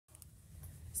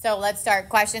So let's start.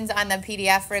 Questions on the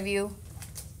PDF review?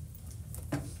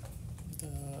 The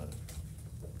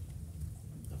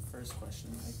first question,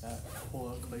 like that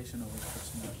whole equation always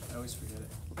puts me, I always forget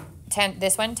it.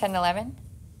 This one, 10 and 11?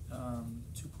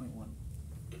 2.1.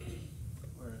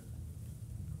 Or,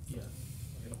 yeah.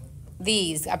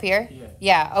 These up here? Yeah.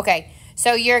 Yeah, okay.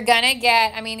 So you're going to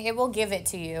get, I mean, it will give it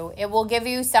to you. It will give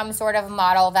you some sort of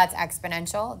model that's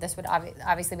exponential. This would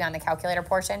obviously be on the calculator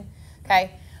portion,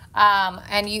 okay?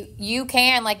 And you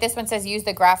can, like this one says, use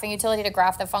the graphing utility to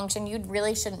graph the function. You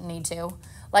really shouldn't need to.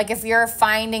 Like if you're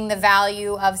finding the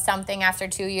value of something after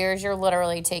 2 years, you're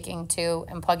literally taking 2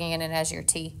 and plugging it in as your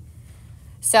t.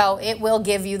 So it will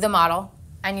give you the model,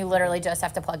 and you literally just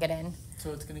have to plug it in.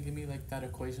 So it's going to give me like that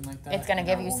equation like that? It's going to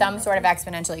give you some sort of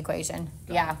exponential equation.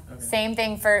 Yeah. Okay. Same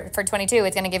thing for 22.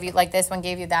 It's going to give you, like this one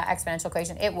gave you that exponential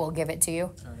equation. It will give it to you.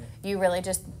 Okay. You really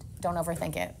just don't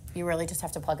overthink it. You really just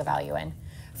have to plug a value in.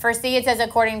 For C, it says,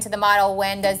 according to the model,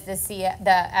 when does the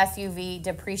SUV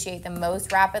depreciate the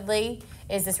most rapidly?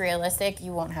 Is this realistic?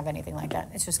 You won't have anything like that.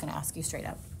 It's just going to ask you straight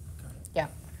up. Okay. Yeah.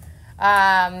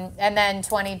 And then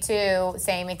 22,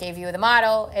 same, it gave you the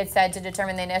model. It said to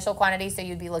determine the initial quantity, so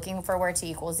you'd be looking for where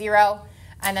t equals 0.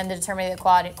 And then to determine the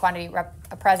quantity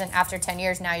present after 10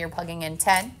 years, now you're plugging in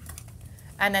 10.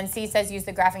 And then C says use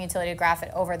the graphing utility to graph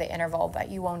it over the interval, but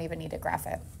you won't even need to graph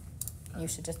it. You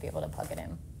should just be able to plug it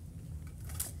in.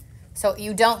 So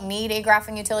you don't need a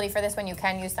graphing utility for this one. You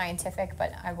can use scientific,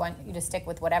 but I want you to stick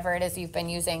with whatever it is you've been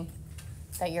using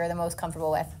that you're the most comfortable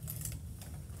with.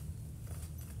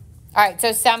 All right,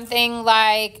 so something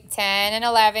like 10 and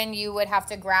 11, you would have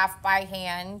to graph by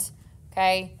hand,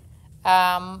 okay?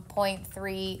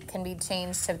 0.3 can be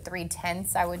changed to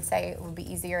 3/10. I would say it would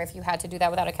be easier if you had to do that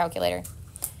without a calculator.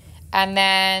 And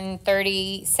then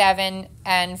 37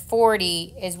 and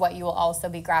 40 is what you will also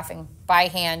be graphing by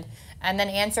hand. And then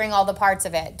answering all the parts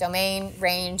of it, domain,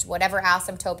 range, whatever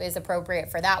asymptote is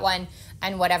appropriate for that one,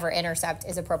 and whatever intercept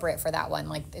is appropriate for that one.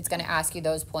 Like, it's going to ask you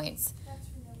those points.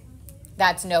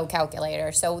 That's no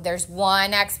calculator. So there's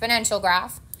one exponential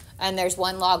graph, and there's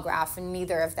one log graph, and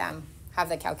neither of them have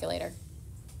the calculator.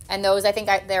 And those, I think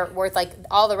they're worth, like,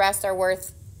 all the rest are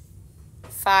worth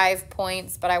 5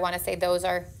 points, but I want to say those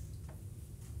are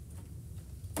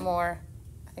more.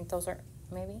 I think those are,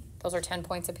 maybe, those are 10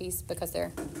 points apiece because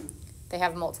they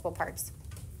have multiple parts.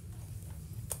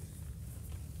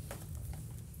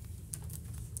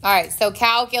 All right, so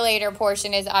calculator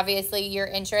portion is obviously your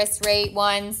interest rate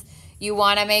ones. You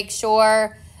want to make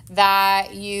sure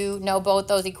that you know both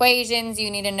those equations.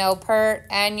 You need to know PERT,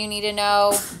 and you need to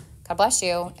know, God bless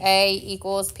you, A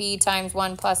equals P times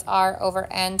 1 plus R over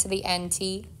N to the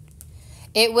NT.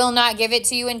 It will not give it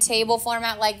to you in table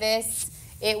format like this.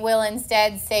 It will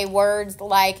instead say words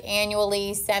like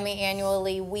annually,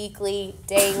 semi-annually, weekly,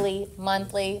 daily,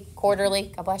 monthly,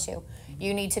 quarterly. God bless you.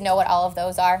 You need to know what all of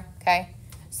those are, okay?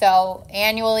 So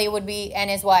annually would be, N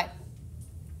is what?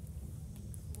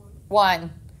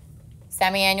 1.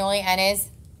 Semi-annually, N is?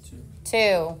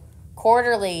 2.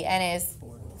 Quarterly, N is?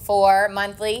 4.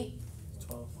 Monthly?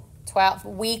 12.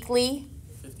 Weekly?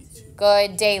 52.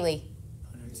 Good. Daily?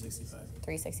 165.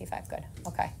 365. Good.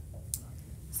 Okay.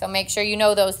 So make sure you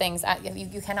know those things.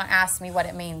 You cannot ask me what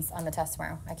it means on the test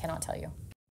tomorrow. I cannot tell you.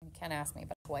 You can't ask me,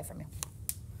 but it's away from you.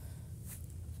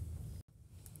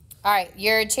 All right,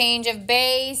 your change of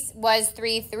base was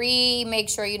 3,3. Make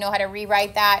sure you know how to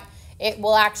rewrite that. It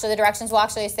will actually, the directions will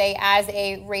actually say as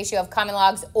a ratio of common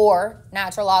logs or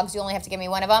natural logs. You only have to give me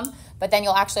one of them, but then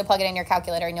you'll actually plug it in your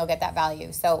calculator and you'll get that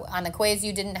value. So on the quiz,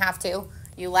 you didn't have to.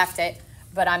 You left it.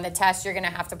 But on the test, you're going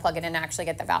to have to plug it in and actually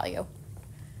get the value.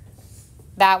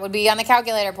 That would be on the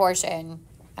calculator portion.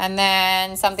 And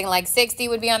then something like 60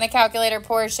 would be on the calculator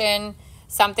portion.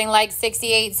 Something like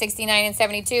 68, 69, and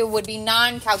 72 would be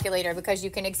non-calculator because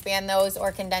you can expand those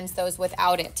or condense those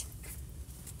without it.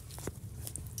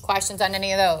 Questions on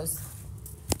any of those?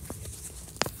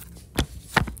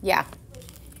 Yeah.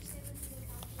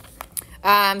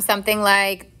 Something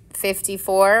like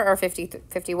 54 or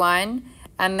 51,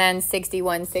 and then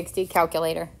 6160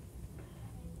 calculator.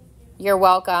 You're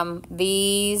welcome.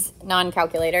 These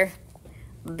non-calculator.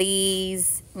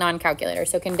 These non-calculator.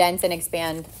 So condense and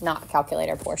expand, not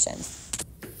calculator portions.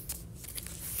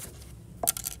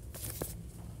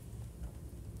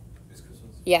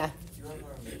 Yeah.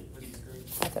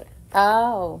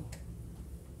 Oh,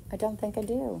 I don't think I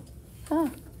do. Huh.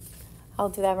 I'll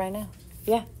do that right now.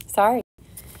 Yeah, sorry.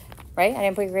 Right? I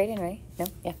didn't put your grade in, right? No?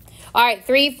 Yeah. All right,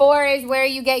 3, 4 is where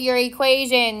you get your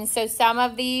equations. So some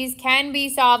of these can be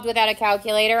solved without a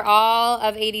calculator. All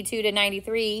of 82 to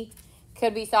 93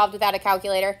 could be solved without a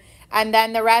calculator. And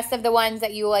then the rest of the ones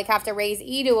that you like have to raise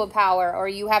e to a power, or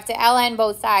you have to ln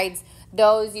both sides,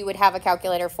 those you would have a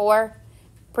calculator for.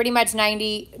 Pretty much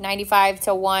 95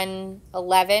 to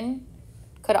 111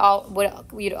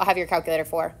 you'd have your calculator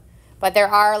for. But there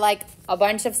are like a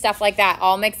bunch of stuff like that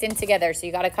all mixed in together. So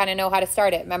you got to kind of know how to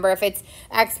start it. Remember, if it's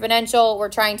exponential, we're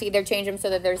trying to either change them so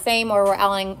that they're the same, or we're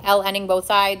ln'ing both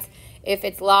sides. If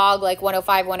it's log, like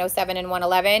 105, 107, and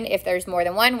 111, if there's more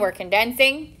than one, we're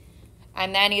condensing.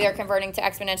 And then either converting to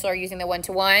exponential or using the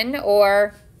 1-to-1.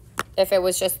 Or if it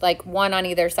was just like 1 on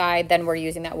either side, then we're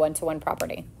using that 1-to-1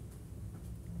 property.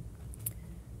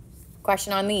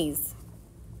 Question on these?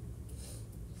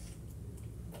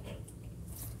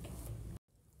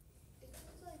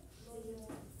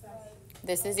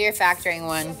 This is your factoring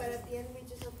one. Yeah, but at the end we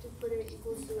just have to put it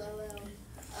equals to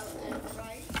ln,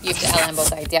 right? You have to ln both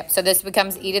sides, yep. So this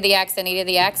becomes e to the x and e to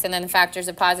the x, and then the factors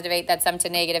of positive 8 that sum to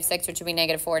negative 6, which would be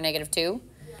negative 4, negative 2.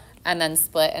 Yeah. And then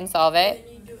split and solve it.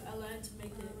 And you do ln to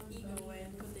make the e go away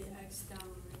and put the x down.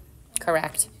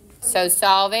 Correct. So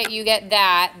solve it, you get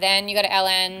that. Then you got to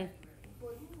ln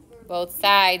both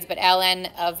sides, but ln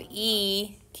of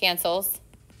e cancels.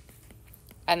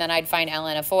 And then I'd find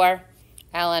ln of 4.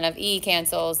 ln of e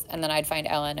cancels, and then I'd find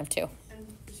ln of 2.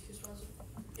 And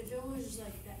if it was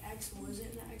like the x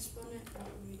wasn't in the exponent, what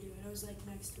would we do? It was like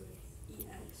next to it,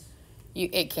 ex.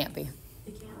 It can't be.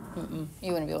 It can't?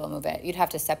 You wouldn't be able to move it. You'd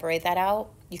have to separate that out.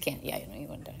 You can't, yeah, you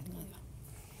wouldn't do anything like that.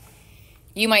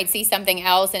 You might see something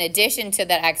else in addition to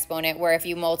that exponent where if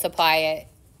you multiply it,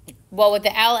 well, with the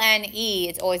ln e,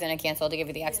 it's always going to cancel to give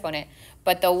you the exponent.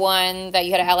 But the one that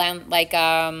you had a ln, like,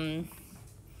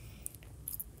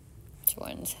 which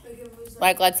ones?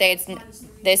 Like, let's say it's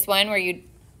this one where you,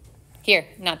 here,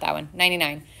 not that one,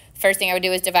 99. First thing I would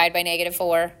do is divide by negative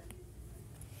 4.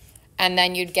 And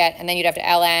then you'd have to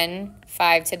ln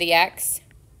 5 to the x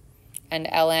and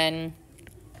ln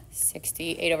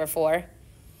 68 over 4.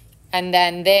 And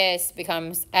then this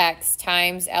becomes x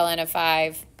times ln of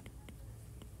 5.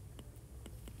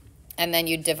 And then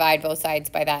you divide both sides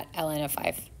by that ln of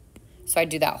 5. So I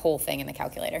do that whole thing in the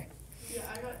calculator. Yeah,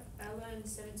 I got ln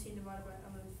 17 divided by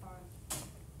ln 5.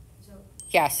 So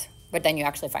yes, but then you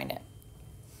actually find it.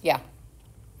 Yeah.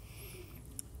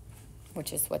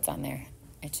 Which is what's on there.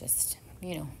 It's just,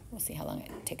 we'll see how long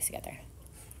it takes to get there.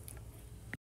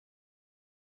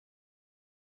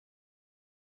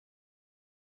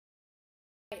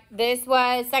 This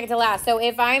was second to last. So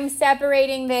if I'm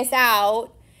separating this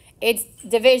out, it's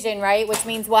division, right? Which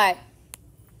means what?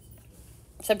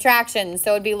 Subtraction.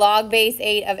 So it'd be log base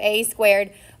 8 of a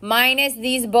squared minus,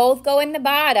 these both go in the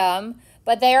bottom,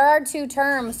 but there are two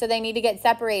terms, so they need to get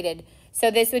separated. So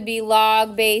this would be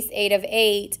log base 8 of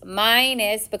 8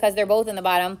 minus, because they're both in the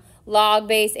bottom, log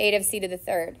base 8 of c to the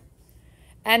third.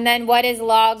 And then what is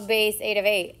log base 8 of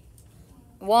 8?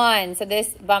 1. So this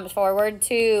bumps forward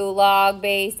to log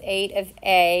base 8 of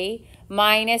a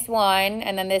minus 1.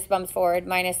 And then this bumps forward,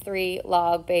 minus 3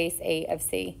 log base 8 of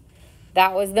c.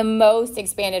 That was the most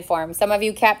expanded form. Some of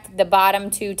you kept the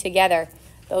bottom two together.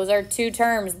 Those are two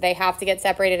terms. They have to get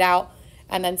separated out.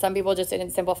 And then some people just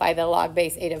didn't simplify the log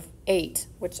base 8 of 8,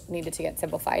 which needed to get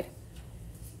simplified.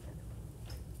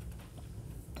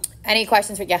 Any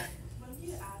questions? Yeah. when do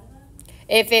you add that?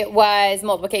 If it was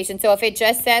multiplication. So if it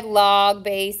just said log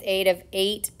base 8 of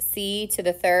 8c to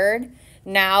the third,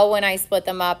 now when I split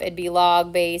them up, it'd be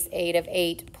log base 8 of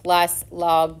 8 plus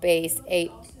log base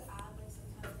 8.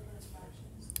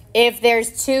 If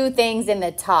there's two things in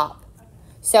the top.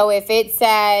 So if it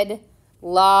said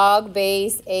log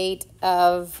base 8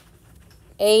 of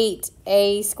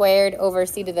 8a squared over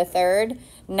c to the third,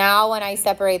 now when I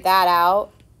separate that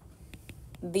out,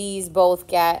 these both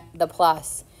get the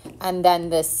plus, and then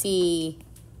the c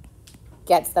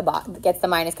gets the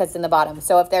minus because it's in the bottom.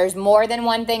 So if there's more than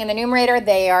one thing in the numerator,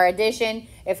 they are addition.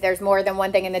 If there's more than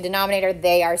one thing in the denominator,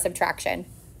 they are subtraction.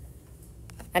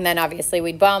 And then obviously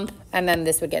we'd bump, and then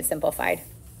this would get simplified.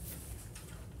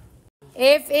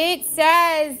 If it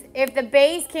says, if the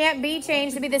base can't be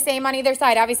changed to be the same on either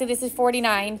side, obviously this is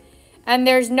 49, and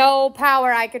there's no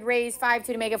power I could raise 5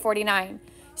 to make it 49.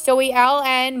 So we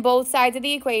ln both sides of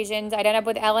the equations. I'd end up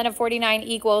with ln of 49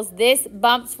 equals, this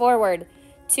bumps forward,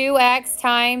 2x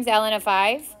times ln of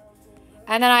 5.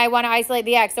 And then I want to isolate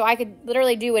the x. So I could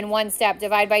literally do in one step,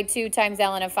 divide by 2 times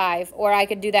ln of 5. Or I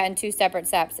could do that in two separate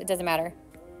steps. It doesn't matter.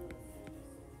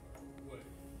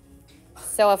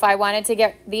 So if I wanted to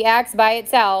get the x by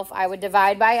itself, I would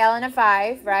divide by ln of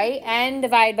 5, right? And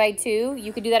divide by 2.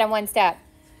 You could do that in one step.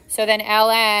 So then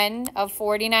ln of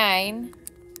 49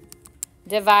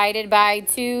 divided by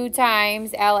 2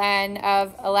 times ln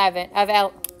of 11,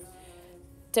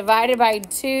 divided by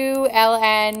 2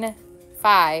 ln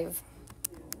 5.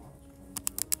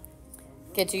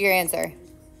 Get you your answer.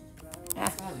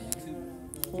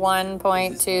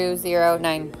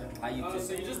 1.209.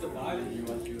 So you just divided. You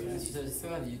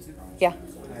still on YouTube? Yeah.